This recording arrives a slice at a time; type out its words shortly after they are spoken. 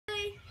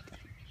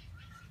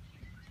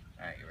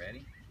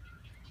Ready?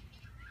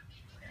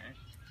 Okay.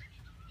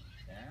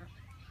 That.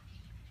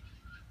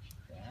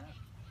 That.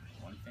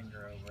 One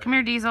finger over. Come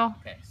here, Diesel.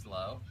 Okay,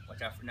 slow.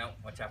 Watch out for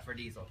watch out for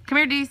Diesel. Come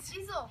here, Diesel.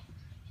 Diesel.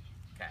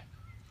 Okay.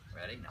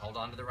 Ready? Now hold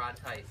on to the rod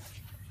tight.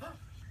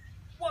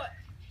 What?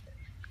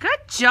 Good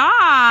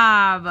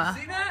job.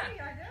 See that?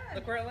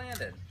 Look where it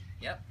landed.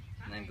 Yep.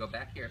 And then go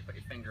back here. Put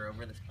your finger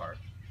over this part.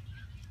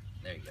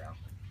 There you go.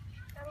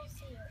 I don't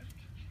see it.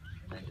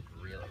 And then just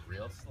reel it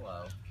real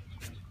slow.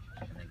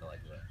 And then go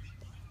like this.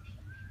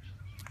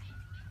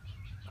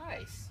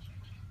 Nice.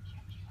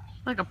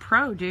 Like a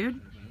pro, dude.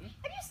 Mm-hmm.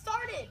 I just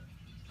started.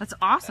 That's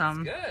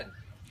awesome. That's good.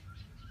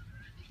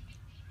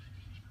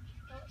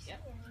 I don't see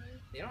Yep. anything.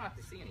 You don't have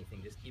to see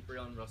anything. Just keep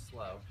reeling real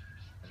slow.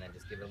 And then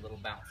just give it a little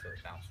bounce so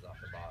it bounces off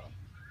the bottom.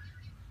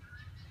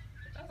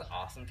 That was an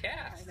awesome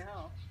cast. I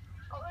know.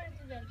 I'll learn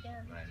to do that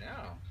again. I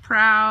know.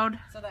 Proud.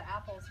 So the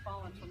apple's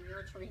fallen from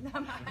your tree,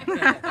 not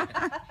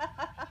mine.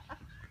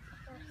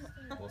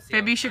 We'll see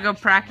Maybe how you should go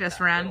practice,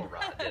 Ren. little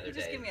rod the other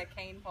Just day. give me a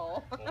cane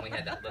pole. When we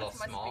had that little That's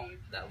my small speed.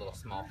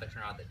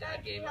 fishing rod that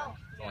Dad gave him.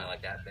 It's only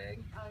like that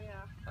big. Oh yeah.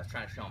 I was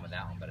trying to show him with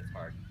that one, but it's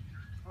hard.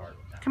 It's hard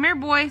with that. Come here,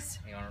 boys.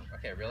 You wanna,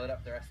 okay, reel it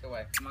up the rest of the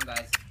way. Come on,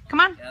 guys. Come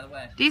on. Get out of the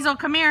way. Diesel,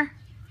 come here.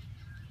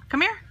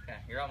 Come here. Okay,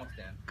 you're almost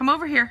in. Come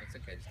over here. It's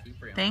okay. Just keep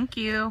reeling. Thank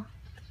you.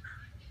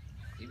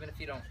 Even if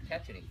you don't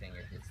catch anything,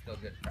 it's still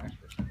good practice.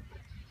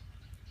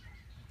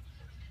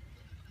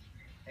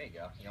 There you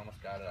go. You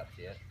almost got it up.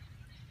 See it?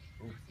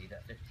 Ooh, see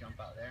that fish jump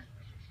out there?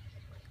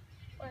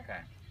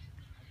 Okay.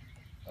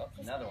 Oh,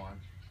 another one.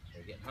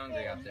 They're getting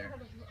hungry out there.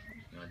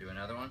 You want to do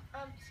another one?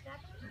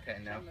 Snapping?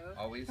 Okay, now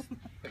always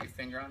put your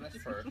finger on this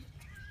first.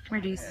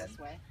 Come here, Diesel. Head. This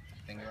way.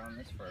 Finger on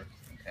this first.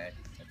 Okay.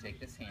 Now take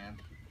this hand,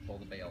 pull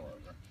the bail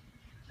over.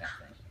 That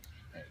thing.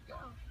 There you go.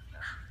 Now,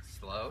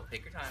 slow.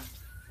 Take your time.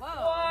 Whoa.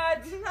 What?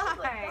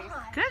 Nice.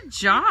 Good You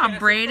job, can farther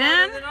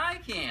Braden. than I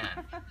can.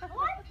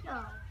 What?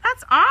 No.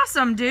 That's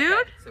awesome, dude.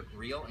 Okay, so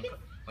reel and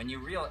when you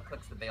reel, it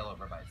clicks the bail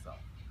over by itself.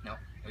 No,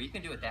 or you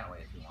can do it that way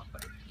if you want.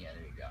 But yeah,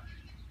 there you go.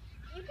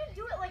 You can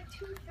do it like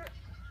two-thirds.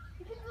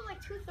 You can do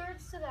like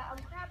 2/3 to that on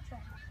crab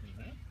trap.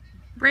 Mm-hmm.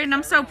 Braden,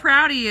 I'm so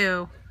proud of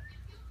you.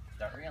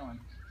 Start reeling.